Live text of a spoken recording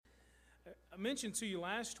mentioned to you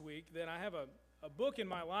last week that I have a book in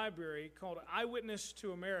my library called Eyewitness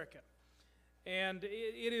to America. And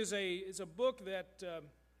it is a book that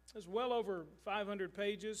is well over 500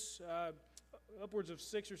 pages, upwards of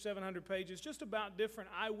 600 or 700 pages, just about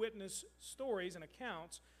different eyewitness stories and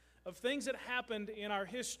accounts of things that happened in our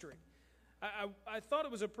history. I thought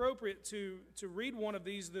it was appropriate to read one of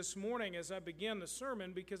these this morning as I begin the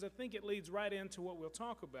sermon because I think it leads right into what we'll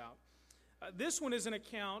talk about. This one is an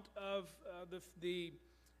account of the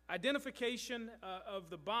identification of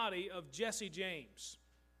the body of Jesse James.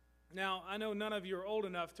 Now, I know none of you are old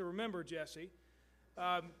enough to remember Jesse,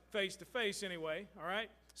 face to face anyway, all right?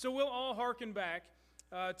 So we'll all hearken back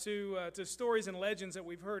to stories and legends that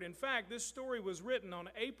we've heard. In fact, this story was written on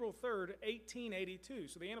April 3rd, 1882.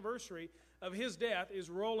 So the anniversary of his death is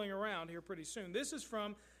rolling around here pretty soon. This is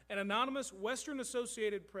from an anonymous Western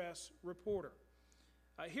Associated Press reporter.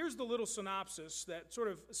 Here's the little synopsis that sort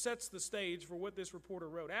of sets the stage for what this reporter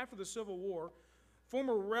wrote. After the Civil War,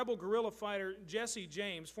 former rebel guerrilla fighter Jesse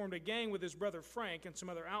James formed a gang with his brother Frank and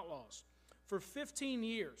some other outlaws. For 15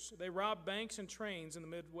 years, they robbed banks and trains in the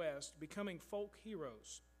Midwest, becoming folk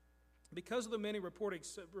heroes. Because of the many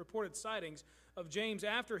reported sightings of James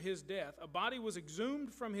after his death, a body was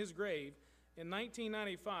exhumed from his grave in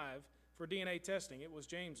 1995 for DNA testing. It was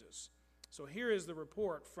James's. So here is the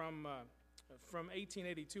report from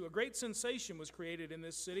 1882. A great sensation was created in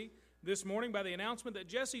this city this morning by the announcement that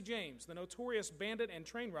Jesse James, the notorious bandit and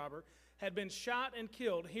train robber, had been shot and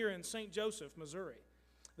killed here in St. Joseph, Missouri.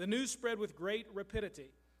 The news spread with great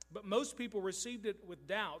rapidity, but most people received it with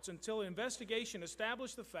doubts until investigation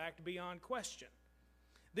established the fact beyond question.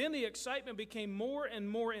 Then the excitement became more and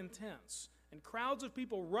more intense, and crowds of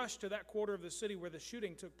people rushed to that quarter of the city where the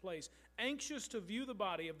shooting took place, anxious to view the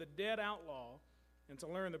body of the dead outlaw and to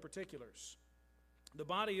learn the particulars. The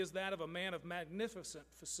body is that of a man of magnificent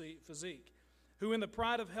physique, who in the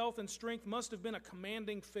pride of health and strength must have been a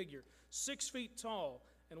commanding figure, 6 feet tall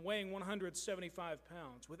and weighing 175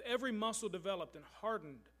 pounds, with every muscle developed and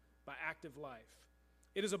hardened by active life.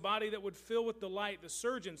 It is a body that would fill with delight the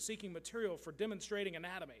surgeon seeking material for demonstrating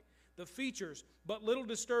anatomy. The features, but little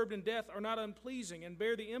disturbed in death, are not unpleasing and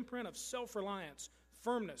bear the imprint of self-reliance,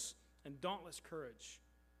 firmness, and dauntless courage.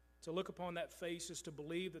 To look upon that face is to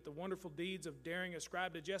believe that the wonderful deeds of daring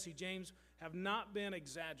ascribed to Jesse James have not been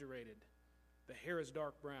exaggerated. The hair is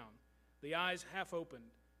dark brown, the eyes half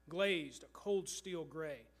opened, glazed a cold steel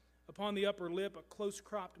gray. Upon the upper lip, a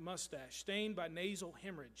close-cropped mustache stained by nasal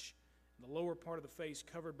hemorrhage, and the lower part of the face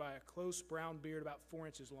covered by a close brown beard about 4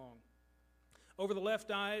 inches long. Over the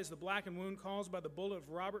left eye is the blackened wound caused by the bullet of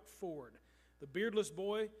Robert Ford, the beardless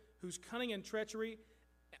boy whose cunning and treachery,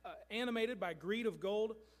 animated by greed of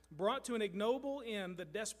gold, brought to an ignoble end the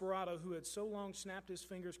desperado who had so long snapped his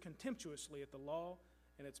fingers contemptuously at the law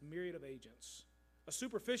and its myriad of agents. A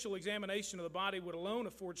superficial examination of the body would alone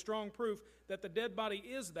afford strong proof that the dead body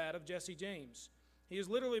is that of Jesse James. He has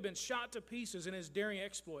literally been shot to pieces in his daring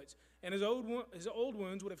exploits, and his old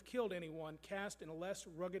wounds would have killed anyone cast in a less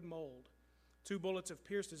rugged mold. 2 bullets have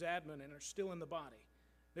pierced his abdomen and are still in the body.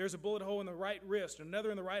 There's a bullet hole in the right wrist,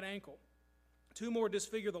 another in the right ankle. 2 more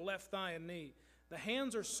disfigure the left thigh and knee. The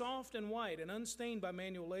hands are soft and white and unstained by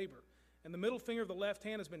manual labor, and the middle finger of the left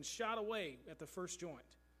hand has been shot away at the first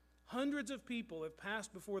joint. Hundreds of people have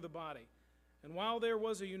passed before the body, and while there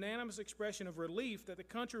was a unanimous expression of relief that the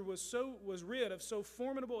country was rid of so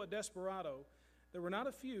formidable a desperado, there were not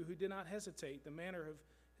a few who did not hesitate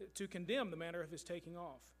to condemn the manner of his taking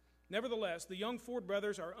off. Nevertheless, the young Ford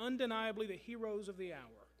brothers are undeniably the heroes of the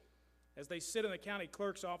hour. As they sit in the county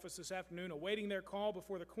clerk's office this afternoon awaiting their call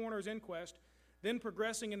before the coroner's inquest, then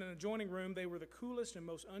progressing in an adjoining room, they were the coolest and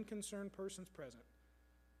most unconcerned persons present,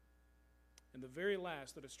 and the very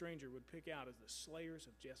last that a stranger would pick out as the slayers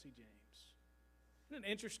of Jesse James. Isn't it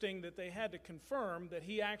interesting that they had to confirm that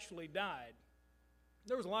he actually died?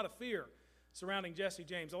 There was a lot of fear surrounding Jesse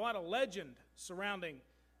James, a lot of legend surrounding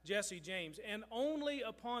Jesse James, and only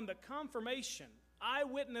upon the confirmation,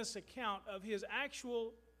 eyewitness account of his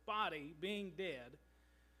actual body being dead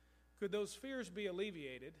could those fears be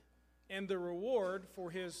alleviated and the reward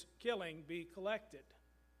for his killing be collected.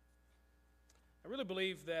 I really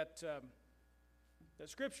believe that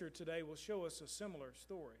Scripture today will show us a similar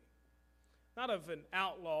story. Not of an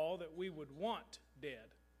outlaw that we would want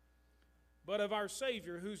dead, but of our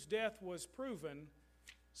Savior whose death was proven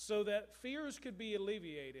so that fears could be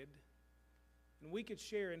alleviated and we could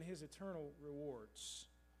share in his eternal rewards.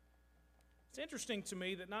 It's interesting to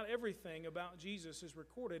me that not everything about Jesus is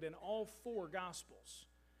recorded in all 4 Gospels.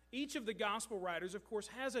 Each of the Gospel writers, of course,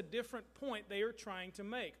 has a different point they are trying to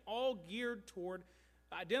make, all geared toward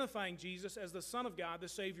identifying Jesus as the Son of God, the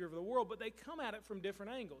Savior of the world, but they come at it from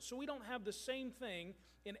different angles. So we don't have the same thing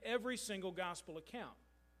in every single gospel account.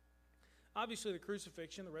 Obviously, the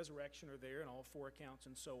crucifixion, the resurrection are there in all four accounts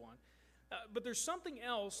and so on. But there's something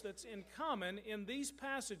else that's in common in these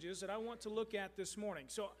passages that I want to look at this morning.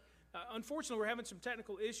 So, unfortunately, we're having some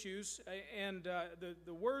technical issues, and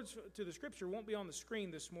the words to the Scripture won't be on the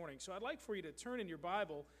screen this morning. So I'd like for you to turn in your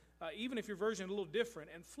Bible, even if your version is a little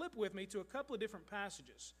different, and flip with me to a couple of different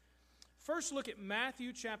passages. First, look at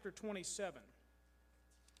Matthew chapter 27.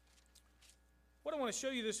 What I want to show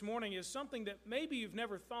you this morning is something that maybe you've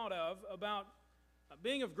never thought of about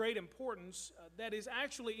being of great importance that is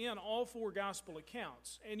actually in all four gospel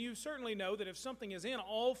accounts. And you certainly know that if something is in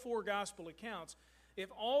all four gospel accounts, if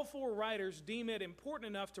all four writers deem it important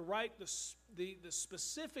enough to write the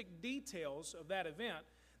specific details of that event,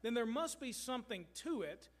 then there must be something to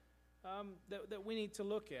it that we need to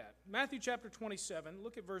look at. Matthew chapter 27,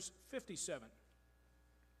 look at verse 57.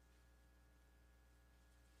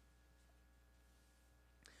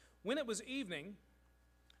 When it was evening,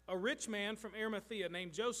 a rich man from Arimathea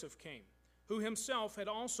named Joseph came, who himself had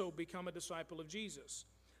also become a disciple of Jesus.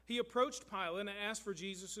 He approached Pilate and asked for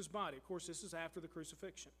Jesus' body. Of course, this is after the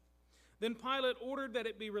crucifixion. Then Pilate ordered that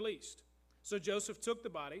it be released. So Joseph took the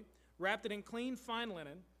body, wrapped it in clean, fine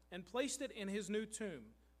linen, and placed it in his new tomb,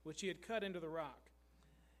 which he had cut into the rock.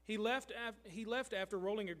 He left after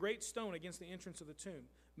rolling a great stone against the entrance of the tomb.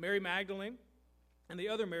 Mary Magdalene and the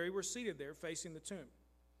other Mary were seated there facing the tomb.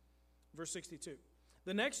 Verse 62.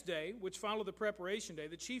 The next day, which followed the preparation day,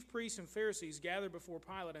 the chief priests and Pharisees gathered before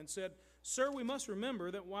Pilate and said, "Sir, we must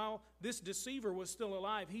remember that while this deceiver was still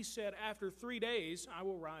alive, he said, 'After 3 days I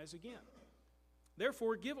will rise again.'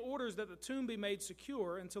 Therefore, give orders that the tomb be made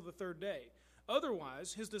secure until the 3rd day.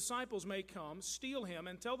 Otherwise, his disciples may come, steal him,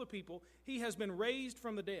 and tell the people he has been raised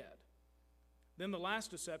from the dead. Then the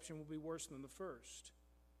last deception will be worse than the first."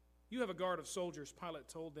 "You have a guard of soldiers," Pilate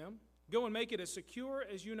told them. "Go and make it as secure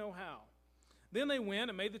as you know how." Then they went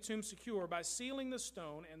and made the tomb secure by sealing the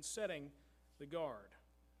stone and setting the guard.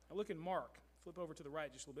 Now look at Mark. Flip over to the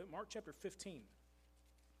right just a little bit. Mark chapter 15.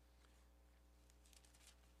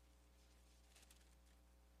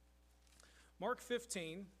 Mark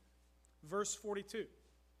 15, verse 42.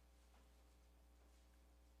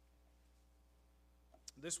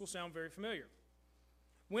 This will sound very familiar.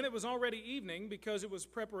 When it was already evening, because it was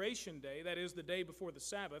preparation day, that is, the day before the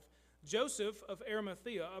Sabbath, Joseph of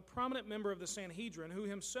Arimathea, a prominent member of the Sanhedrin, who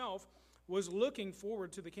himself was looking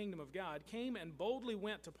forward to the kingdom of God, came and boldly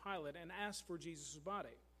went to Pilate and asked for Jesus'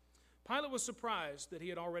 body. Pilate was surprised that he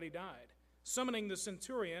had already died. Summoning the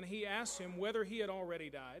centurion, he asked him whether he had already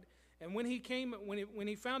died, and when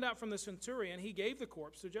he found out from the centurion, he gave the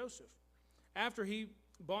corpse to Joseph. After he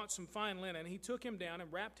bought some fine linen, he took him down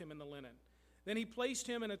and wrapped him in the linen. Then he placed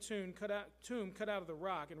him in a tomb cut out of the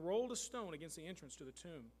rock and rolled a stone against the entrance to the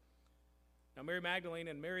tomb. Now Mary Magdalene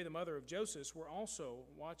and Mary, the mother of Joseph, were also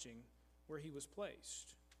watching where he was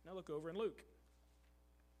placed. Now look over in Luke.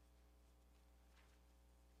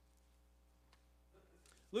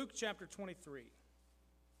 Luke chapter 23,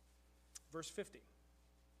 verse 50.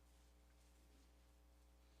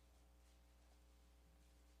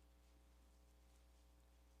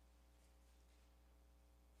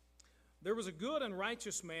 There was a good and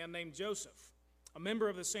righteous man named Joseph, a member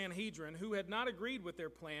of the Sanhedrin, who had not agreed with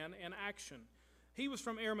their plan and action. He was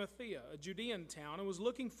from Arimathea, a Judean town, and was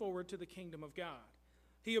looking forward to the kingdom of God.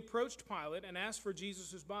 He approached Pilate and asked for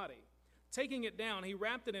Jesus' body. Taking it down, he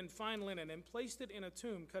wrapped it in fine linen and placed it in a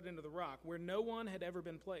tomb cut into the rock, where no one had ever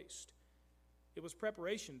been placed. It was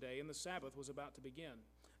preparation day, and the Sabbath was about to begin.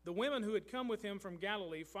 The women who had come with him from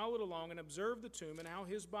Galilee followed along and observed the tomb and how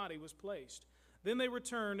his body was placed. Then they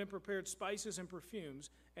returned and prepared spices and perfumes,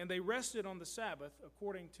 and they rested on the Sabbath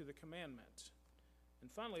according to the commandment.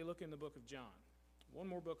 And finally, look in the book of John. One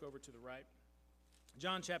more book over to the right.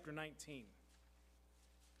 John chapter 19.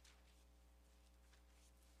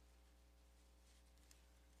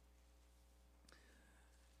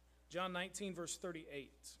 John 19, verse 38.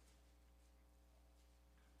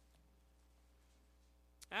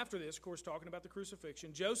 After this, of course, talking about the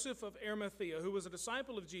crucifixion, Joseph of Arimathea, who was a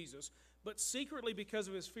disciple of Jesus, but secretly because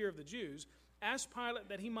of his fear of the Jews, asked Pilate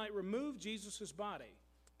that he might remove Jesus' body.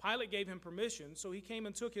 Pilate gave him permission, so he came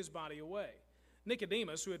and took his body away.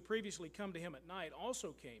 Nicodemus, who had previously come to him at night,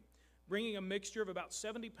 also came, bringing a mixture of about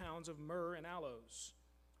 70 pounds of myrrh and aloes.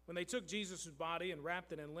 When they took Jesus' body and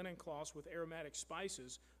wrapped it in linen cloths with aromatic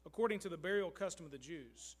spices, according to the burial custom of the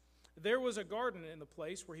Jews, there was a garden in the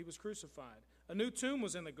place where he was crucified. A new tomb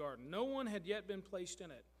was in the garden. No one had yet been placed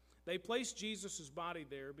in it. They placed Jesus' body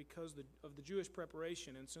there because of the Jewish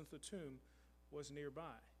preparation, and since the tomb was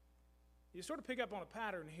nearby. You sort of pick up on a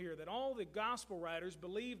pattern here that all the gospel writers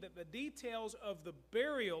believe that the details of the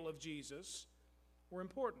burial of Jesus were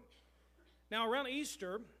important. Now, around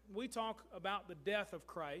Easter, we talk about the death of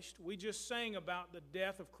Christ. We just sang about the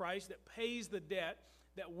death of Christ that pays the debt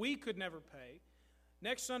that we could never pay.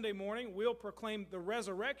 Next Sunday morning, we'll proclaim the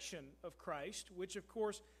resurrection of Christ, which, of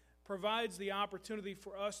course, provides the opportunity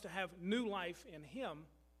for us to have new life in Him.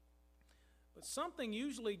 But something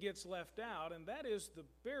usually gets left out, and that is the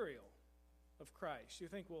burial of Christ. You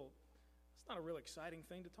think, well, it's not a real exciting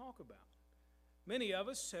thing to talk about. Many of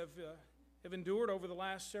us have endured over the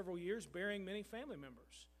last several years burying many family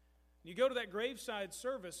members. You go to that graveside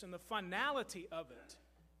service, and the finality of it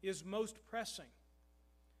is most pressing.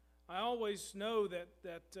 I always know that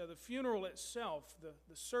the funeral itself,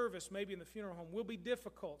 the service maybe in the funeral home, will be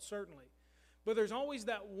difficult, certainly. But there's always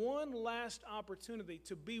that one last opportunity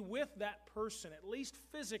to be with that person, at least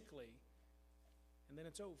physically, and then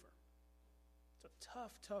it's over. It's a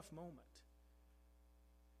tough, tough moment.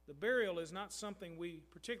 The burial is not something we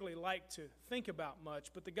particularly like to think about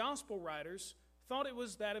much, but the gospel writers thought it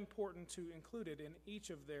was that important to include it in each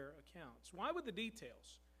of their accounts. Why would the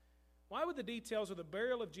details of the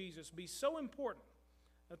burial of Jesus be so important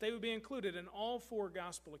that they would be included in all four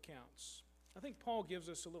gospel accounts? I think Paul gives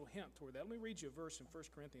us a little hint toward that. Let me read you a verse in 1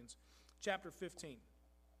 Corinthians chapter 15.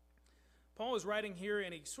 Paul is writing here,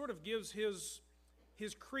 and he sort of gives his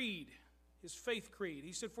creed, his faith creed.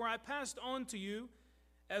 He said, "For I passed on to you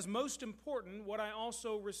as most important what I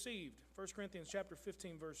also received." 1 Corinthians chapter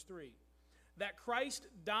 15, verse 3. "That Christ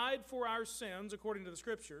died for our sins, according to the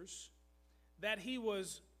Scriptures, that He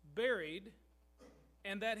was buried,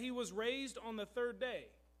 and that He was raised on the third day,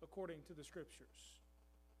 according to the Scriptures."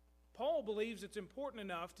 Paul believes it's important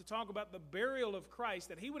enough to talk about the burial of Christ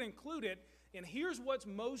that he would include it, and here's what's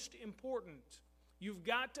most important. You've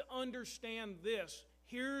got to understand this.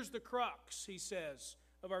 Here's the crux, he says,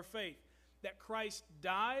 of our faith. That Christ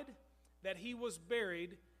died, that He was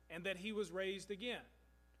buried, and that He was raised again.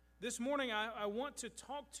 This morning I want to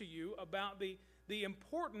talk to you about the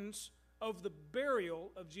importance of the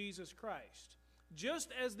burial of Jesus Christ.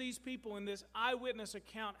 Just as these people in this eyewitness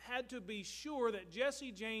account had to be sure that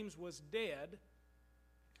Jesse James was dead,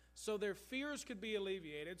 so their fears could be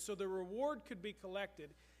alleviated, so the reward could be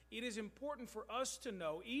collected, it is important for us to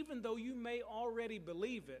know, even though you may already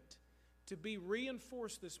believe it, to be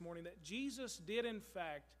reinforced this morning that Jesus did in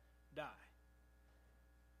fact die.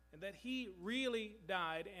 And that He really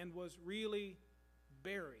died and was really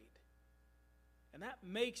buried. And that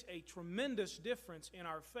makes a tremendous difference in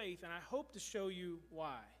our faith, and I hope to show you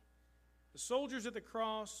why. The soldiers at the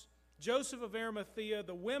cross, Joseph of Arimathea,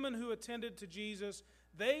 the women who attended to Jesus,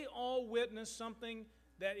 they all witnessed something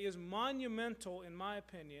that is monumental in my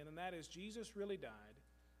opinion, and that is Jesus really died,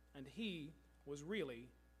 and He was really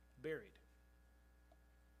buried.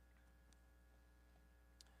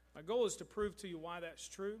 My goal is to prove to you why that's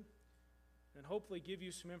true, and hopefully give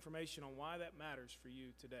you some information on why that matters for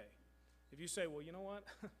you today. If you say, well, you know what?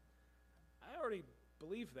 I already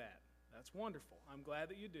believe that. That's wonderful. I'm glad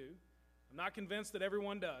that you do. I'm not convinced that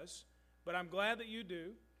everyone does, but I'm glad that you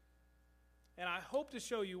do. And I hope to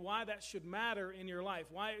show you why that should matter in your life,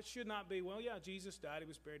 why it should not be, well, yeah, Jesus died, He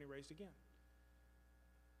was buried, and He raised again.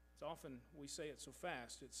 It's often we say it so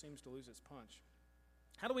fast, it seems to lose its punch.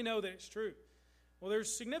 How do we know that it's true? Well,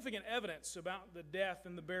 there's significant evidence about the death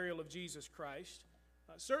and the burial of Jesus Christ.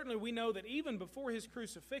 Certainly we know that even before His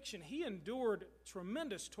crucifixion, He endured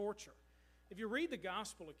tremendous torture. If you read the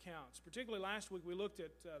gospel accounts, particularly last week we looked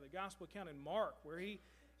at the gospel account in Mark, where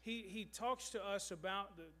he talks to us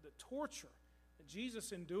about the torture that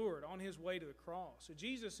Jesus endured on His way to the cross. So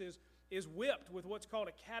Jesus is whipped with what's called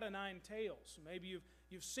a cat o' nine tails. Maybe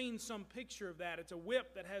you've seen some picture of that. It's a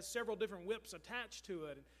whip that has several different whips attached to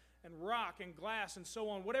it, and rock and glass and so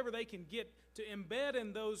on, whatever they can get to embed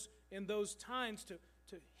in those tines to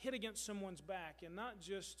hit against someone's back, and not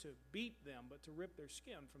just to beat them, but to rip their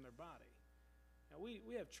skin from their body. Now, we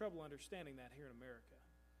have trouble understanding that here in America.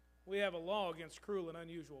 We have a law against cruel and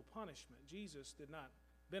unusual punishment. Jesus did not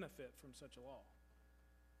benefit from such a law.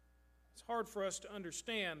 It's hard for us to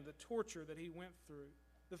understand the torture that He went through.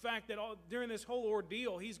 The fact that during this whole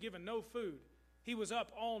ordeal, He's given no food. He was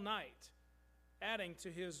up all night, adding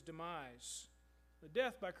to His demise. The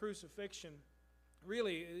death by crucifixion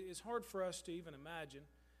really is hard for us to even imagine.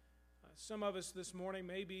 Some of us this morning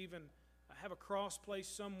maybe even have a cross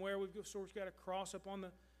placed somewhere. We've got a cross up on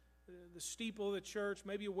the steeple of the church.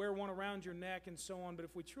 Maybe you wear one around your neck and so on. But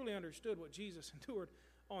if we truly understood what Jesus endured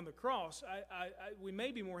on the cross, we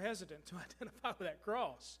may be more hesitant to identify with that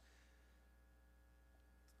cross.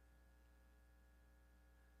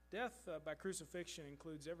 Death by crucifixion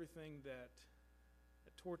includes everything that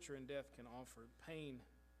torture and death can offer, pain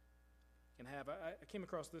can have. I came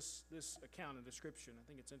across this account and description. I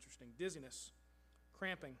think it's interesting. Dizziness,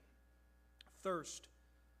 cramping, thirst,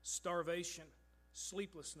 starvation,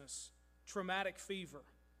 sleeplessness, traumatic fever,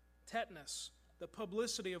 tetanus, the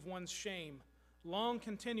publicity of one's shame, long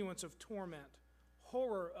continuance of torment,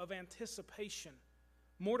 horror of anticipation,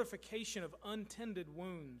 mortification of untended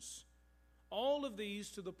wounds. All of these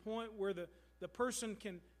to the point where the person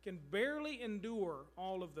can barely endure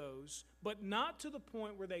all of those, but not to the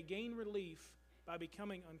point where they gain relief by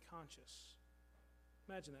becoming unconscious.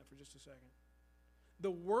 Imagine that for just a second.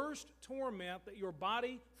 The worst torment that your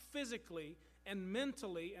body physically and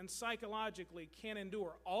mentally and psychologically can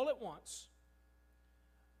endure all at once,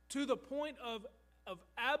 to the point of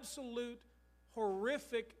absolute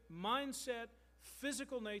horrific mindset,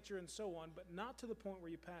 physical nature, and so on, but not to the point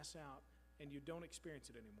where you pass out and you don't experience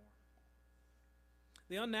it anymore.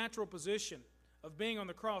 The unnatural position of being on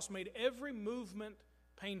the cross made every movement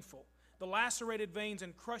painful. The lacerated veins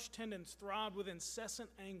and crushed tendons throbbed with incessant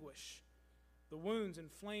anguish. The wounds,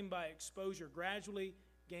 inflamed by exposure, gradually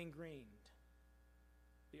gangrened.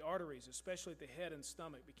 The arteries, especially at the head and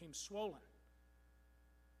stomach, became swollen.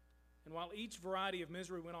 And while each variety of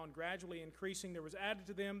misery went on gradually increasing, there was added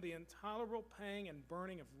to them the intolerable pang and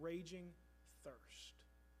burning of raging thirst.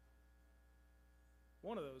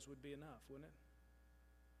 One of those would be enough, wouldn't it?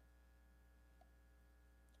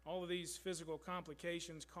 All of these physical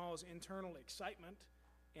complications cause internal excitement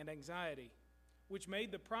and anxiety, which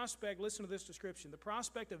made the prospect, listen to this description, the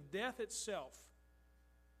prospect of death itself,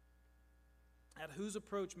 at whose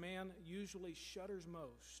approach man usually shudders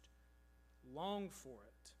most, long for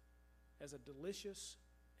it as a delicious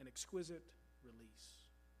and exquisite release.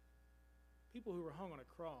 People who were hung on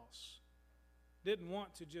a cross didn't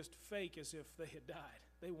want to just fake as if they had died.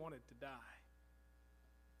 They wanted to die.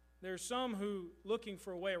 There are some who, looking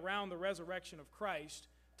for a way around the resurrection of Christ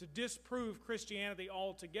to disprove Christianity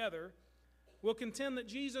altogether, will contend that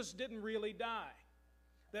Jesus didn't really die,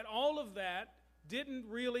 that all of that didn't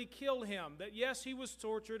really kill him, that yes, he was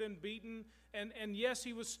tortured and beaten, and yes,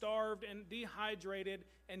 he was starved and dehydrated,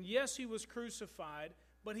 and yes, he was crucified,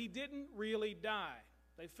 but he didn't really die.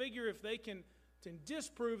 They figure if they can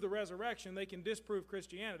disprove the resurrection, they can disprove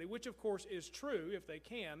Christianity, which of course is true. If they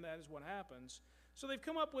can, that is what happens. So they've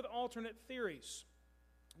come up with alternate theories.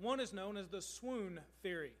 One is known as the swoon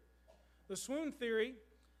theory. The swoon theory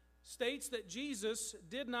states that Jesus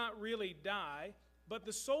did not really die, but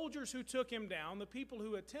the soldiers who took him down, the people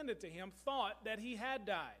who attended to him, thought that he had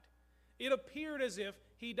died. It appeared as if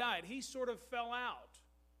he died. He sort of fell out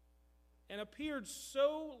and appeared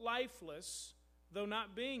so lifeless, though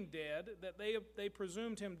not being dead, that they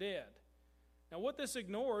presumed him dead. Now, what this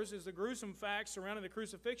ignores is the gruesome facts surrounding the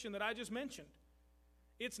crucifixion that I just mentioned.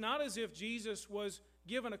 It's not as if Jesus was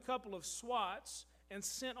given a couple of swats and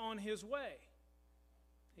sent on his way.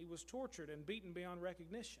 He was tortured and beaten beyond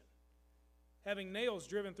recognition, having nails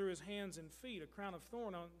driven through his hands and feet, a crown of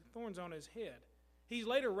thorns on his head. He's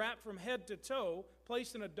later wrapped from head to toe,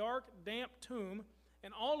 placed in a dark, damp tomb,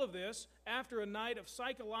 and all of this after a night of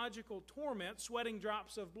psychological torment, sweating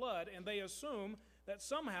drops of blood, and they assume that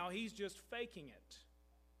somehow he's just faking it.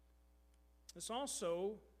 This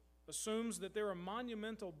also assumes that there are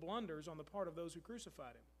monumental blunders on the part of those who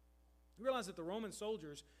crucified him. You realize that the Roman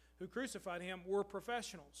soldiers who crucified him were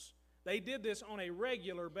professionals. They did this on a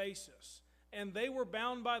regular basis, and they were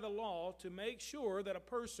bound by the law to make sure that a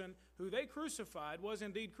person who they crucified was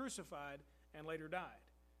indeed crucified and later died.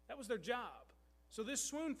 That was their job. So this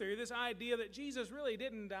swoon theory, this idea that Jesus really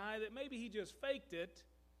didn't die, that maybe he just faked it,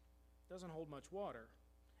 doesn't hold much water.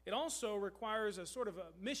 It also requires a sort of a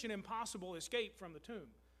Mission Impossible escape from the tomb.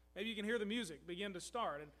 Maybe you can hear the music begin to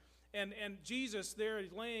start. And Jesus there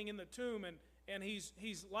is laying in the tomb, and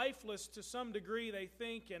he's lifeless to some degree, they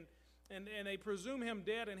think, and they presume him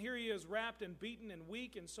dead, and here he is wrapped and beaten and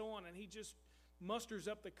weak and so on, and he just musters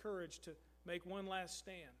up the courage to make one last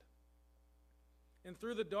stand. And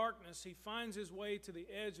through the darkness, he finds his way to the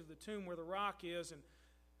edge of the tomb where the rock is, and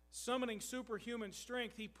summoning superhuman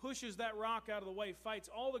strength, he pushes that rock out of the way, fights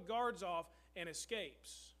all the guards off, and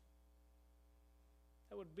escapes.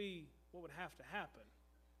 That would be what would have to happen.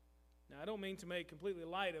 Now, I don't mean to make completely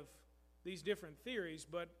light of these different theories,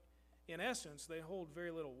 but in essence, they hold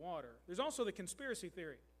very little water. There's also the conspiracy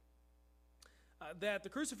theory that the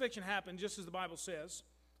crucifixion happened just as the Bible says,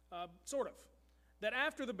 sort of. That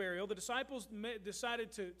after the burial, the disciples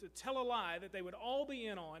decided to tell a lie that they would all be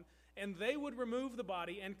in on, and they would remove the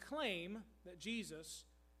body and claim that Jesus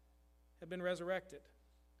had been resurrected.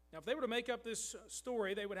 Now, if they were to make up this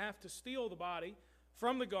story, they would have to steal the body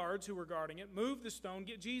from the guards who were guarding it, move the stone,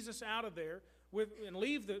 get Jesus out of there, and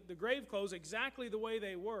leave the grave clothes exactly the way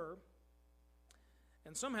they were,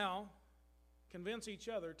 and somehow convince each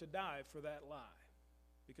other to die for that lie,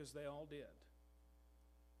 because they all did.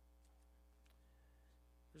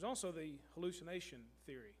 There's also the hallucination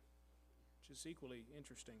theory, which is equally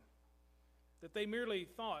interesting. That they merely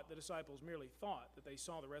thought, the disciples merely thought that they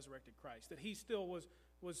saw the resurrected Christ, that he still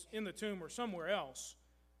was in the tomb or somewhere else.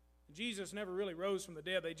 Jesus never really rose from the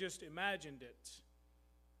dead, they just imagined it.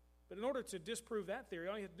 But in order to disprove that theory,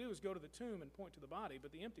 all you have to do is go to the tomb and point to the body,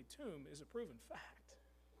 but the empty tomb is a proven fact.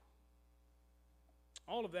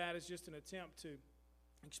 All of that is just an attempt to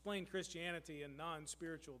explain Christianity in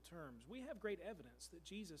non-spiritual terms. We have great evidence that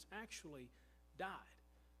Jesus actually died.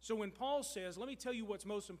 So when Paul says, let me tell you what's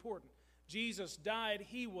most important, Jesus died,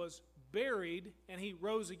 he was buried, and he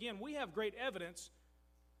rose again, we have great evidence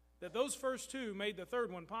that those first two made the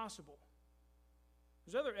third one possible.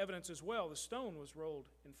 There's other evidence as well. The stone was rolled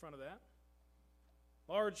in front of that.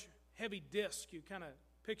 Large, heavy disc. You kind of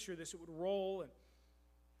picture this. It would roll. And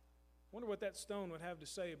I wonder what that stone would have to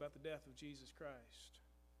say about the death of Jesus Christ.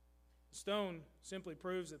 The stone simply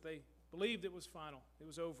proves that they believed it was final. It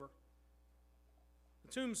was over.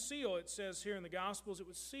 The tomb seal, it says here in the Gospels, it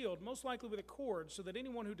was sealed, most likely with a cord, so that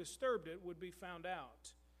anyone who disturbed it would be found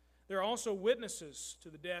out. There are also witnesses to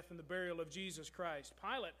the death and the burial of Jesus Christ.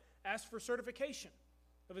 Pilate asked for certification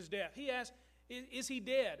of his death. He asked, is he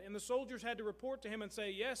dead? And the soldiers had to report to him and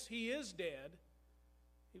say, yes, he is dead.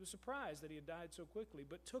 He was surprised that he had died so quickly,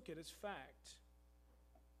 but took it as fact.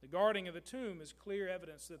 The guarding of the tomb is clear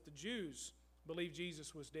evidence that the Jews believed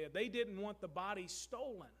Jesus was dead. They didn't want the body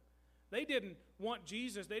stolen. They didn't want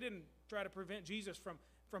Jesus, they didn't try to prevent Jesus from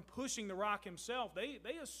pushing the rock himself. They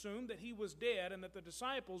assumed that he was dead and that the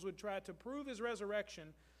disciples would try to prove his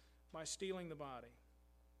resurrection by stealing the body.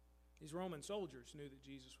 These Roman soldiers knew that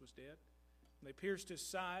Jesus was dead. And they pierced his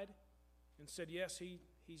side and said, yes,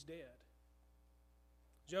 he's dead.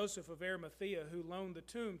 Joseph of Arimathea, who loaned the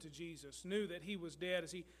tomb to Jesus, knew that he was dead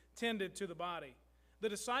as he tended to the body. The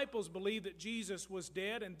disciples believed that Jesus was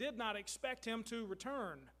dead and did not expect him to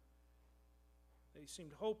return. They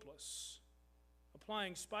seemed hopeless,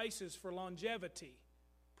 applying spices for longevity,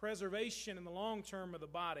 preservation in the long term of the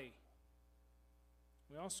body.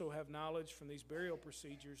 We also have knowledge from these burial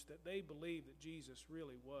procedures that they believed that Jesus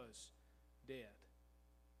really was dead.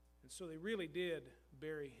 And so they really did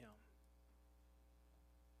bury him.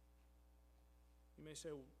 You may say,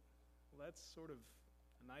 well, that's sort of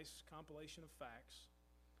a nice compilation of facts.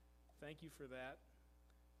 Thank you for that.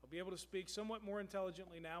 I'll be able to speak somewhat more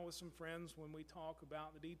intelligently now with some friends when we talk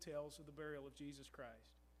about the details of the burial of Jesus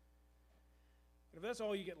Christ. And if that's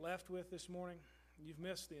all you get left with this morning, you've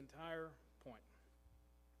missed the entire point.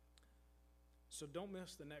 So don't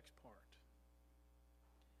miss the next part.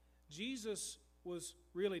 Jesus was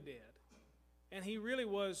really dead, and he really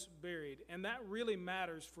was buried, and that really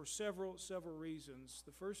matters for several reasons,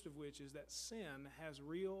 the first of which is that sin has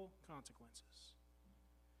real consequences.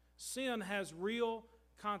 Sin has real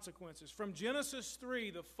consequences. From Genesis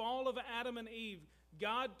 3, the fall of Adam and Eve,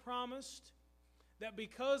 God promised that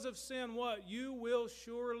because of sin, what? You will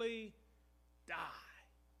surely die.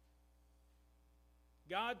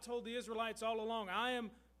 God told the Israelites all along, I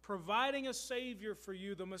am providing a Savior for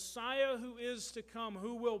you, the Messiah who is to come,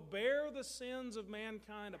 who will bear the sins of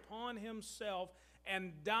mankind upon himself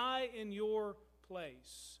and die in your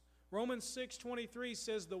place. Romans 6:23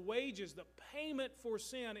 says the wages, the payment for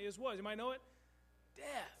sin is what? You might know it? Death.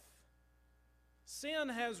 Sin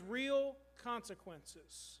has real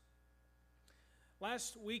consequences.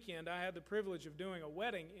 Last weekend, I had the privilege of doing a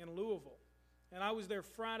wedding in Louisville, and I was there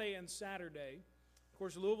Friday and Saturday. Of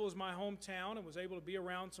course, Louisville is my hometown and was able to be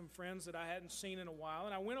around some friends that I hadn't seen in a while,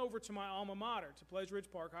 and I went over to my alma mater, to Pleasant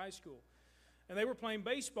Ridge Park High School, and they were playing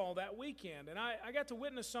baseball that weekend, and I got to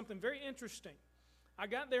witness something very interesting. I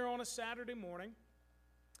got there on a Saturday morning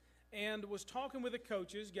and was talking with the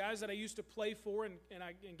coaches, guys that I used to play for and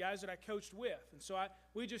guys that I coached with. And so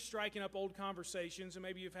we just striking up old conversations, and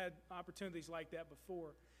maybe you've had opportunities like that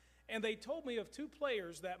before. And they told me of two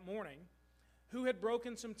players that morning who had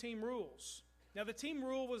broken some team rules. Now, the team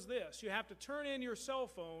rule was this: you have to turn in your cell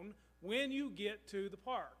phone when you get to the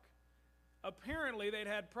park. Apparently, they'd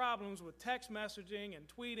had problems with text messaging and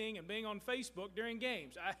tweeting and being on Facebook during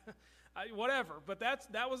games. Whatever, but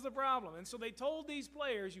that was the problem. And so they told these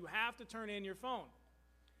players, you have to turn in your phone.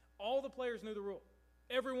 All the players knew the rule,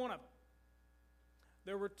 every one of them.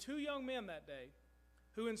 There were two young men that day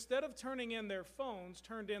who, instead of turning in their phones,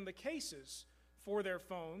 turned in the cases for their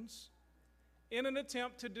phones in an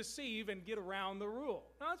attempt to deceive and get around the rule.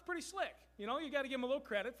 Now, that's pretty slick. You know, you got to give them a little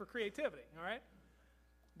credit for creativity, all right?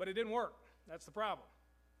 But it didn't work. That's the problem.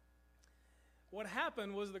 What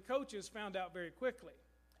happened was the coaches found out very quickly.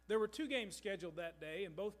 There were 2 games scheduled that day,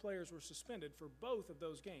 and both players were suspended for both of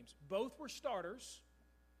those games. Both were starters,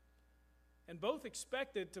 and both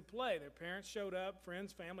expected to play. Their parents showed up,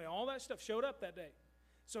 friends, family, all that stuff showed up that day.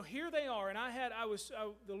 So here they are, and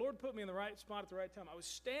the Lord put me in the right spot at the right time. I was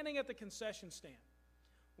standing at the concession stand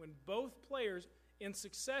when both players in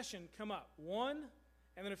succession come up, one,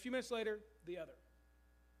 and then a few minutes later, the other.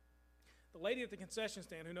 The lady at the concession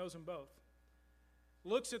stand, who knows them both,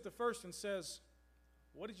 looks at the first and says,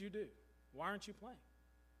 "What did you do? Why aren't you playing?"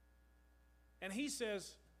 And he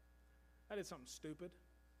says, "I did something stupid."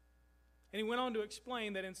 And he went on to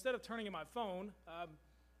explain that instead of turning in my phone,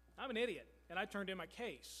 I'm an idiot, and I turned in my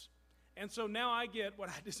case. And so now I get what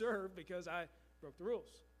I deserve because I broke the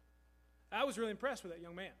rules. I was really impressed with that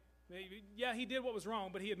young man. Yeah, he did what was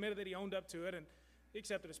wrong, but he admitted that he owned up to it and he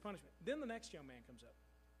accepted his punishment. Then the next young man comes up.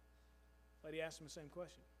 Lady asked him the same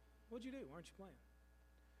question. "What'd you do? Why aren't you playing?"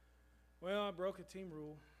 "Well, I broke a team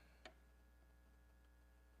rule.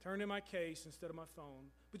 Turned in my case instead of my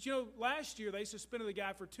phone." But you know, last year they suspended the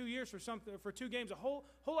guy for 2 years for 2 games, a whole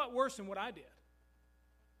lot worse than what I did.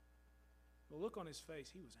 The look on his face,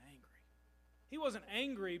 he was angry. He wasn't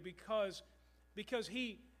angry because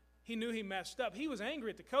he knew he messed up. He was angry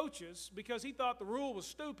at the coaches because he thought the rule was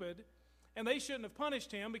stupid and they shouldn't have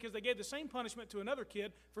punished him because they gave the same punishment to another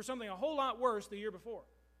kid for something a whole lot worse the year before.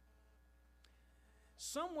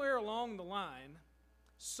 Somewhere along the line,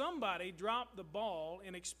 somebody dropped the ball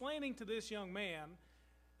in explaining to this young man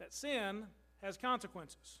that sin has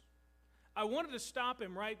consequences. I wanted to stop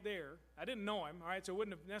him right there. I didn't know him, all right, so it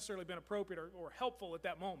wouldn't have necessarily been appropriate or helpful at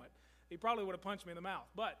that moment. He probably would have punched me in the mouth.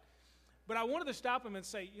 But I wanted to stop him and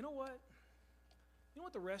say, you know what? You know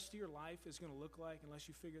what the rest of your life is going to look like unless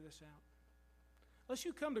you figure this out? Unless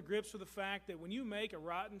you come to grips with the fact that when you make a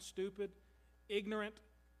rotten, stupid, ignorant,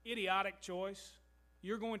 idiotic choice,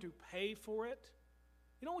 you're going to pay for it.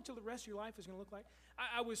 You know what the rest of your life is going to look like?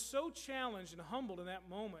 I was so challenged and humbled in that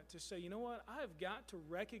moment to say, you know what? I have got to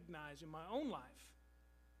recognize in my own life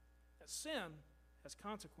that sin has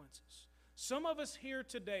consequences. Some of us here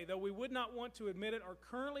today, though we would not want to admit it, are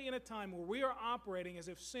currently in a time where we are operating as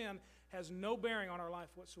if sin has no bearing on our life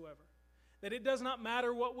whatsoever. That it does not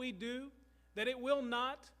matter what we do, that it will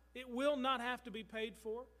not have to be paid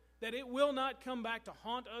for, that it will not come back to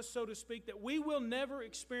haunt us, so to speak, that we will never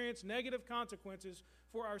experience negative consequences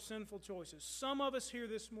for our sinful choices. Some of us here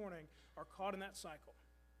this morning are caught in that cycle.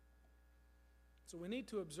 So we need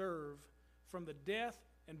to observe from the death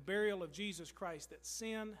and burial of Jesus Christ that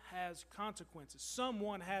sin has consequences.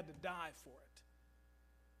 Someone had to die for it,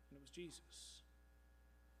 and it was Jesus.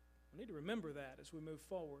 We need to remember that as we move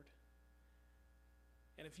forward.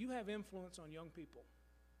 And if you have influence on young people,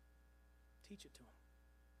 teach it to them.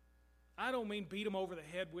 I don't mean beat them over the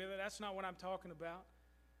head with it. That's not what I'm talking about.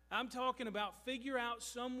 I'm talking about figure out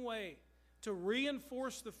some way to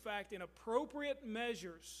reinforce the fact in appropriate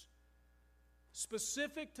measures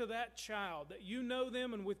specific to that child, that you know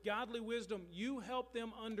them and with godly wisdom you help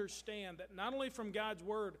them understand that not only from God's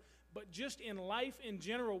Word, but just in life in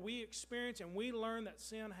general we experience and we learn that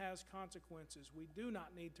sin has consequences. We do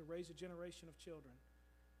not need to raise a generation of children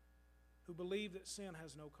who believe that sin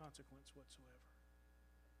has no consequence whatsoever.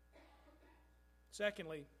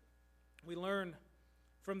 Secondly, we learn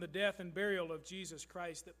from the death and burial of Jesus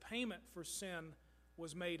Christ that payment for sin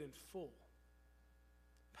was made in full.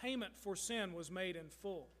 Payment for sin was made in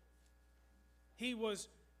full. He was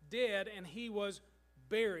dead and he was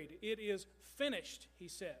buried. It is finished, he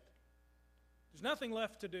said. There's nothing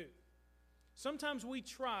left to do. Sometimes we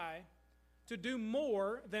try to do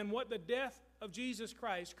more than what the death of Jesus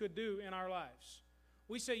Christ could do in our lives.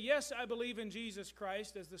 We say, yes, I believe in Jesus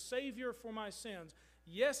Christ as the Savior for my sins.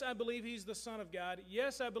 Yes, I believe He's the Son of God.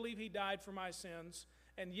 Yes, I believe He died for my sins.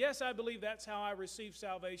 And yes, I believe that's how I receive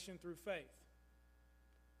salvation through faith.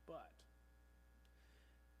 But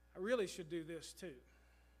I really should do this too.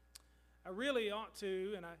 I really ought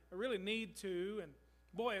to, and I really need to. And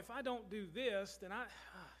boy, if I don't do this, then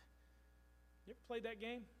You ever played that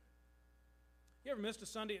game? You ever missed a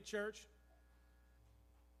Sunday at church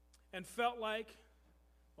and felt like,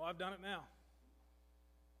 well, I've done it now.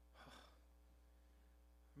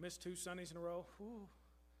 Missed 2 Sundays in a row. Whew,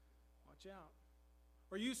 watch out.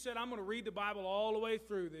 Or you said, I'm going to read the Bible all the way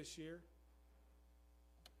through this year.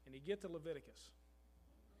 And you get to Leviticus.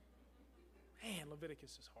 Man,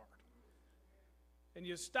 Leviticus is hard. And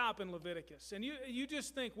you stop in Leviticus. And you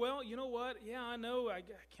just think, well, you know what? Yeah, I know I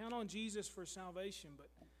count on Jesus for salvation, but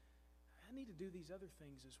I need to do these other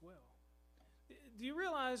things as well. Do you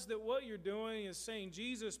realize that what you're doing is saying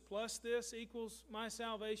Jesus plus this equals my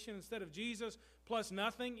salvation instead of Jesus plus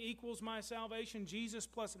nothing equals my salvation? Jesus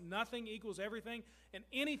plus nothing equals everything. And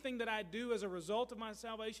anything that I do as a result of my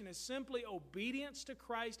salvation is simply obedience to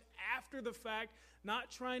Christ after the fact,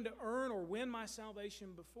 not trying to earn or win my salvation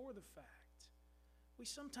before the fact. We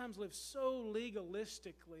sometimes live so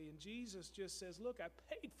legalistically, and Jesus just says, look, I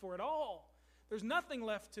paid for it all. There's nothing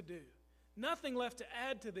left to do. Nothing left to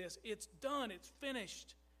add to this. It's done. It's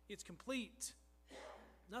finished. It's complete.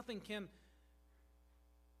 Nothing can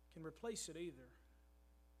replace it either.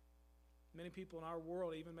 Many people in our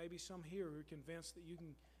world, even maybe some here, are convinced that you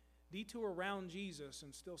can detour around Jesus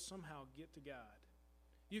and still somehow get to God.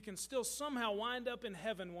 You can still somehow wind up in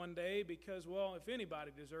heaven one day because, well, if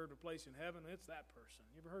anybody deserved a place in heaven, it's that person.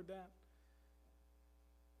 You ever heard that?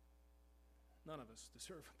 None of us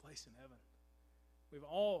deserve a place in heaven. We've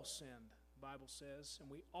all sinned, the Bible says, and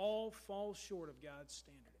we all fall short of God's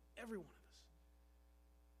standard. Every one of us.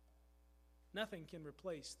 Nothing can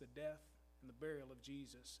replace the death and the burial of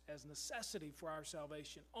Jesus as necessity for our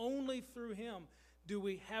salvation. Only through Him do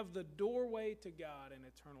we have the doorway to God and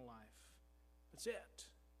eternal life. That's it.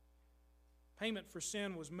 Payment for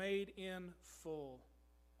sin was made in full.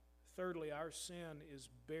 Thirdly, our sin is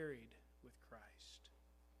buried with Christ.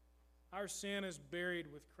 Our sin is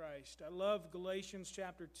buried with Christ. I love Galatians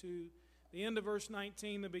chapter 2, the end of verse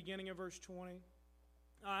 19, the beginning of verse 20.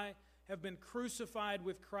 I have been crucified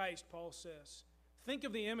with Christ, Paul says. Think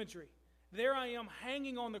of the imagery. There I am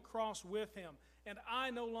hanging on the cross with Him, and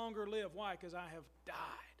I no longer live. Why? Because I have died.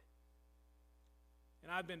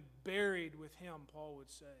 And I've been buried with Him, Paul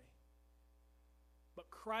would say. But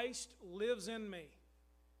Christ lives in me.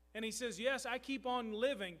 And he says, yes, I keep on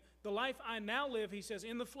living. The life I now live, he says,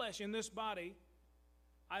 in the flesh, in this body,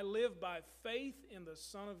 I live by faith in the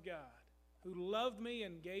Son of God, who loved me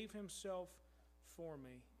and gave Himself for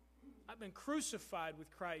me. I've been crucified with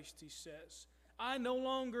Christ, he says. I no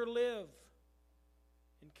longer live.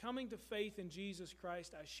 In coming to faith in Jesus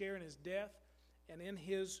Christ, I share in His death and in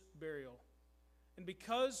His burial. And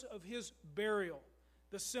because of His burial,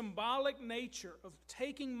 the symbolic nature of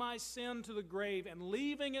taking my sin to the grave and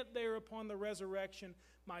leaving it there upon the resurrection,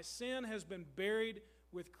 my sin has been buried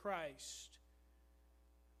with Christ.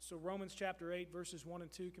 So Romans chapter 8, verses 1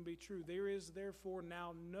 and 2 can be true. There is therefore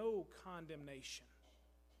now no condemnation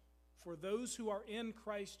for those who are in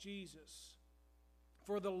Christ Jesus.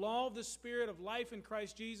 For the law of the Spirit of life in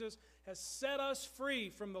Christ Jesus has set us free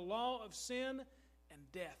from the law of sin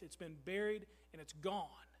and death. It's been buried and it's gone.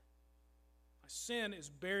 My sin is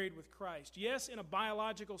buried with Christ. Yes, in a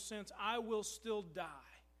biological sense, I will still die.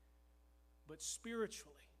 But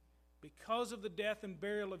spiritually, because of the death and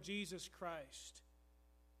burial of Jesus Christ,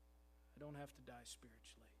 I don't have to die spiritually.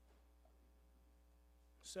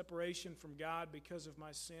 Separation from God because of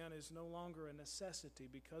my sin is no longer a necessity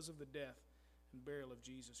because of the death and burial of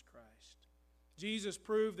Jesus Christ. Jesus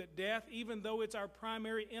proved that death, even though it's our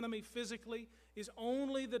primary enemy physically, is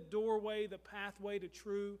only the doorway, the pathway to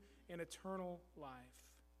true and eternal life.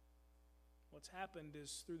 What's happened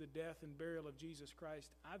is through the death and burial of Jesus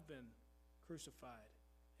Christ, I've been crucified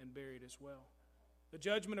and buried as well. The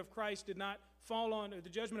judgment of Christ did not fall on, or the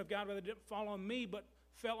judgment of God rather didn't fall on me, but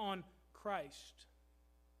fell on Christ.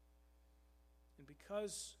 And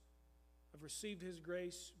because I've received His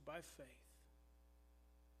grace by faith,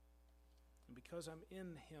 and because I'm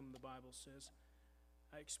in Him, the Bible says,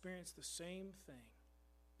 I experience the same thing.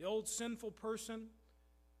 The old sinful person,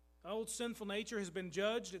 the old sinful nature has been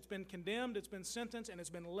judged, it's been condemned, it's been sentenced, and it's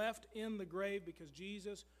been left in the grave because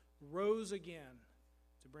Jesus rose again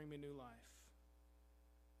to bring me new life.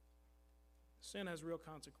 Sin has real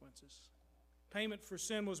consequences. Payment for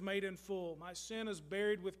sin was made in full. My sin is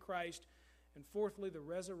buried with Christ. And fourthly, the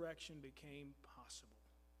resurrection became possible.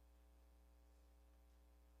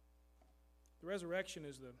 The resurrection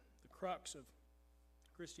is the crux of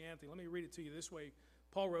Christianity. Let me read it to you this way.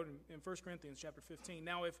 Paul wrote in 1 Corinthians chapter 15,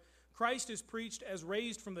 now if Christ is preached as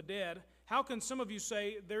raised from the dead, how can some of you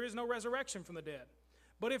say there is no resurrection from the dead?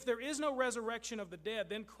 But if there is no resurrection of the dead,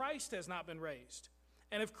 then Christ has not been raised.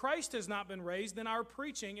 And if Christ has not been raised, then our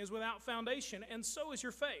preaching is without foundation, and so is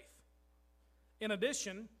your faith. In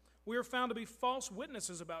addition, we are found to be false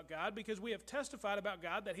witnesses about God because we have testified about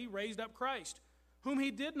God that He raised up Christ, whom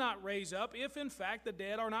He did not raise up, if in fact the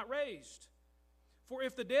dead are not raised. For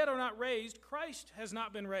if the dead are not raised, Christ has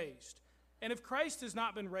not been raised. And if Christ has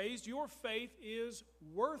not been raised, your faith is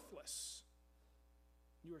worthless.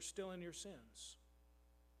 You are still in your sins.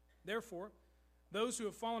 Therefore, those who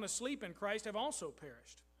have fallen asleep in Christ have also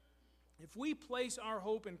perished. If we place our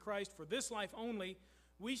hope in Christ for this life only,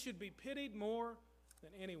 we should be pitied more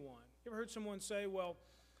than anyone. You ever heard someone say, well,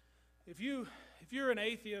 if you're an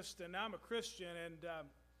atheist and I'm a Christian,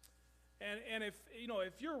 and if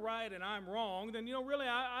you're right and I'm wrong, then really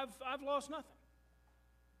I've lost nothing.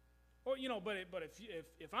 Or but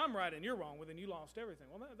if I'm right and you're wrong, well then you lost everything.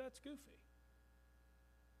 Well, that's goofy.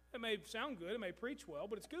 It may sound good, it may preach well,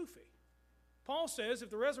 but it's goofy. Paul says if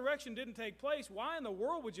the resurrection didn't take place, why in the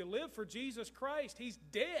world would you live for Jesus Christ? He's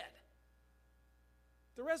dead.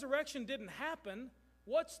 If the resurrection didn't happen,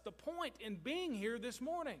 what's the point in being here this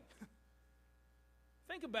morning?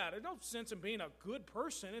 Think about it. No sense in being a good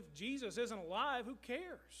person if Jesus isn't alive. Who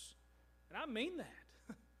cares? And I mean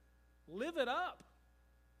that. Live it up.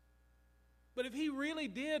 But if he really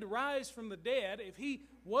did rise from the dead, if he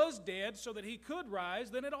was dead so that he could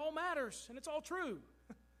rise, then it all matters and it's all true.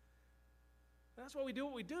 That's why we do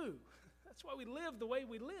what we do. That's why we live the way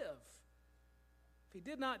we live. If he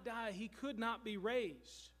did not die, he could not be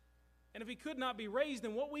raised. And if he could not be raised,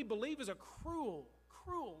 then what we believe is a cruel,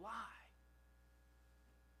 cruel lie.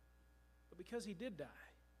 But because he did die,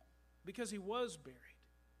 because he was buried,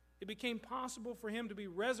 it became possible for him to be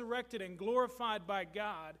resurrected and glorified by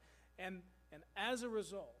God, and as a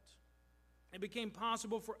result, it became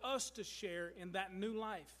possible for us to share in that new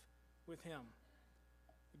life with him.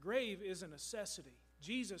 The grave is a necessity.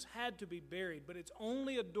 Jesus had to be buried, but it's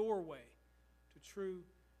only a doorway to true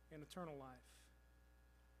and eternal life.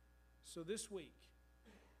 So this week,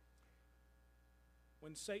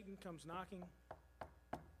 when Satan comes knocking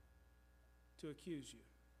to accuse you,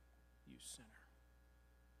 you sinner,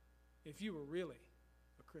 if you were really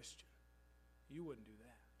a Christian, you wouldn't do that.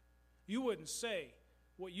 You wouldn't say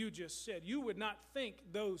what you just said. You would not think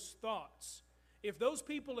those thoughts. If those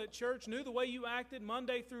people at church knew the way you acted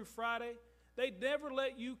Monday through Friday, they'd never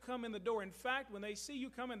let you come in the door. In fact, when they see you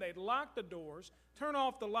coming, they'd lock the doors, turn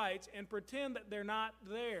off the lights, and pretend that they're not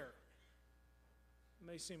there. It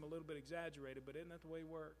may seem a little bit exaggerated, but isn't that the way it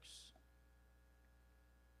works?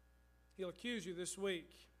 He'll accuse you this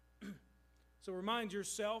week. So remind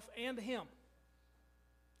yourself and him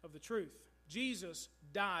of the truth. Jesus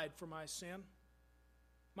died for my sin.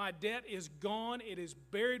 My debt is gone. It is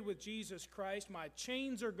buried with Jesus Christ. My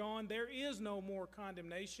chains are gone. There is no more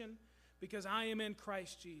condemnation because I am in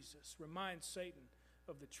Christ Jesus. Remind Satan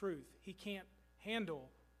of the truth. He can't handle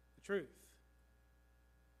the truth.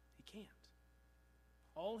 He can't.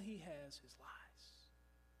 All he has is lies.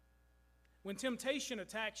 When temptation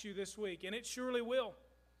attacks you this week, and it surely will,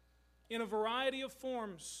 in a variety of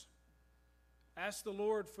forms, ask the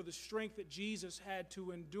Lord for the strength that Jesus had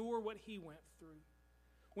to endure what he went through.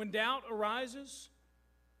 When doubt arises,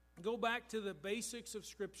 go back to the basics of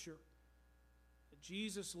Scripture. That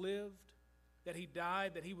Jesus lived, that he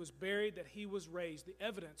died, that he was buried, that he was raised. The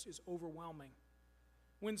evidence is overwhelming.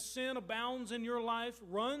 When sin abounds in your life,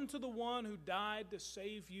 run to the one who died to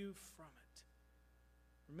save you from it.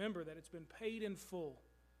 Remember that it's been paid in full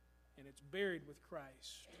and it's buried with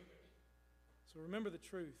Christ. So remember the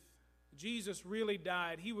truth. Jesus really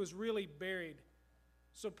died. He was really buried.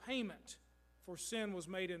 So payment for sin was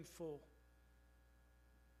made in full.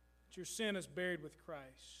 But your sin is buried with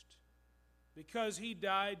Christ. Because he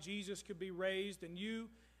died, Jesus could be raised, and you,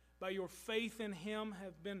 by your faith in him,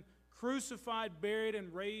 have been crucified, buried,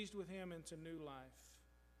 and raised with him into new life.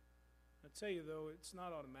 I tell you, though, it's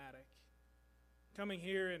not automatic. Coming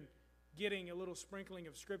here and getting a little sprinkling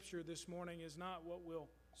of Scripture this morning is not what will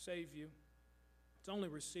save you. It's only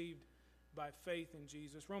received by faith in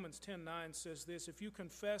Jesus. Romans 10:9 says this, if you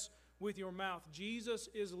confess with your mouth Jesus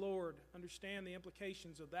is Lord, understand the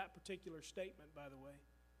implications of that particular statement, by the way.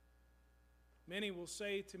 Many will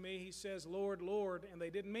say to me, he says, Lord, Lord, and they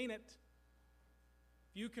didn't mean it.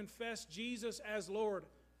 If you confess Jesus as Lord,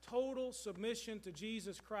 total submission to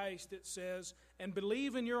Jesus Christ, it says, and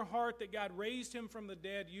believe in your heart that God raised him from the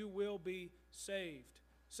dead, you will be saved.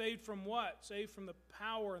 Saved from what? Saved from the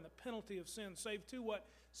power and the penalty of sin. Saved to what?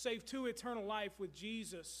 Saved to eternal life with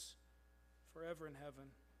Jesus forever in heaven.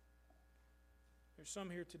 There's some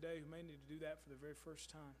here today who may need to do that for the very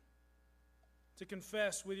first time. To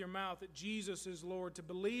confess with your mouth that Jesus is Lord. To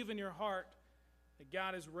believe in your heart that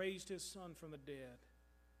God has raised his Son from the dead.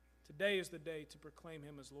 Today is the day to proclaim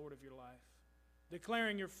him as Lord of your life.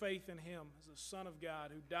 Declaring your faith in him as the Son of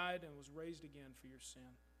God who died and was raised again for your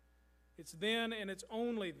sin. It's then and it's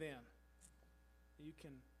only then that you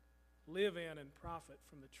can live in and profit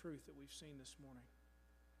from the truth that we've seen this morning.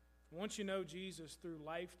 Once you know Jesus through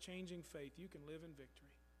life-changing faith, you can live in victory.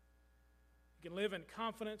 You can live in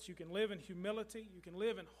confidence. You can live in humility. You can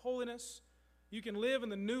live in holiness. You can live in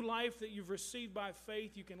the new life that you've received by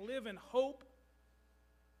faith. You can live in hope.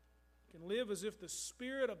 You can live as if the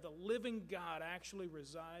Spirit of the living God actually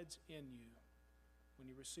resides in you when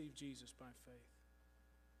you receive Jesus by faith.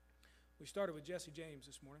 We started with Jesse James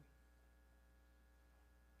this morning.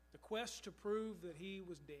 The quest to prove that he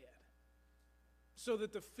was dead, so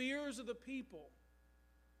that the fears of the people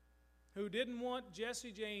who didn't want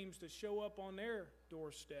Jesse James to show up on their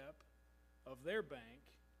doorstep of their bank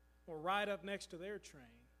or right up next to their train,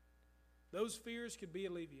 those fears could be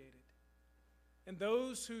alleviated. And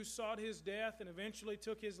those who sought his death and eventually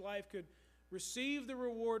took his life could receive the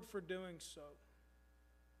reward for doing so.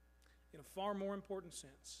 In a far more important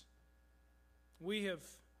sense, we have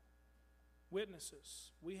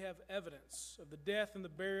witnesses, we have evidence of the death and the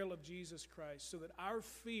burial of Jesus Christ, so that our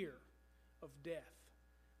fear of death,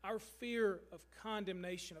 our fear of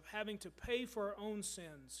condemnation, of having to pay for our own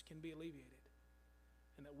sins, can be alleviated,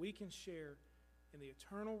 and that we can share in the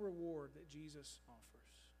eternal reward that Jesus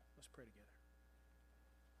offers. Let's pray together.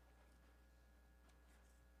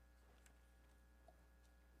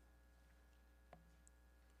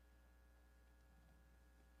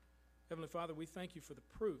 Heavenly Father, we thank you for the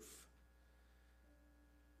proof,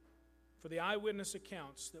 for the eyewitness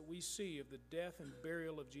accounts that we see of the death and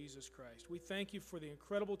burial of Jesus Christ. We thank you for the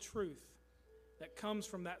incredible truth that comes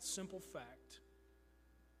from that simple fact.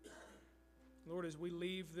 Lord, as we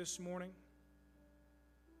leave this morning,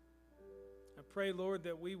 I pray, Lord,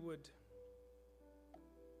 that we would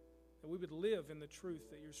live in the truth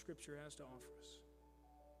that your Scripture has to offer us,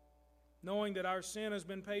 knowing that our sin has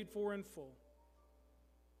been paid for in full,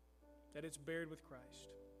 that it's buried with Christ,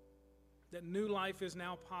 that new life is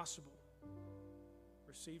now possible,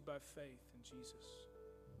 received by faith in Jesus.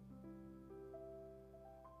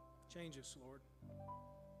 Change us, Lord,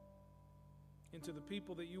 into the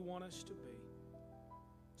people that you want us to be,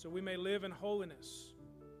 so we may live in holiness,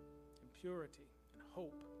 in purity, in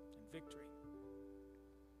hope, in victory,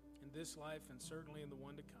 in this life and certainly in the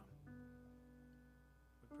one to come.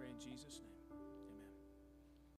 We pray in Jesus' name.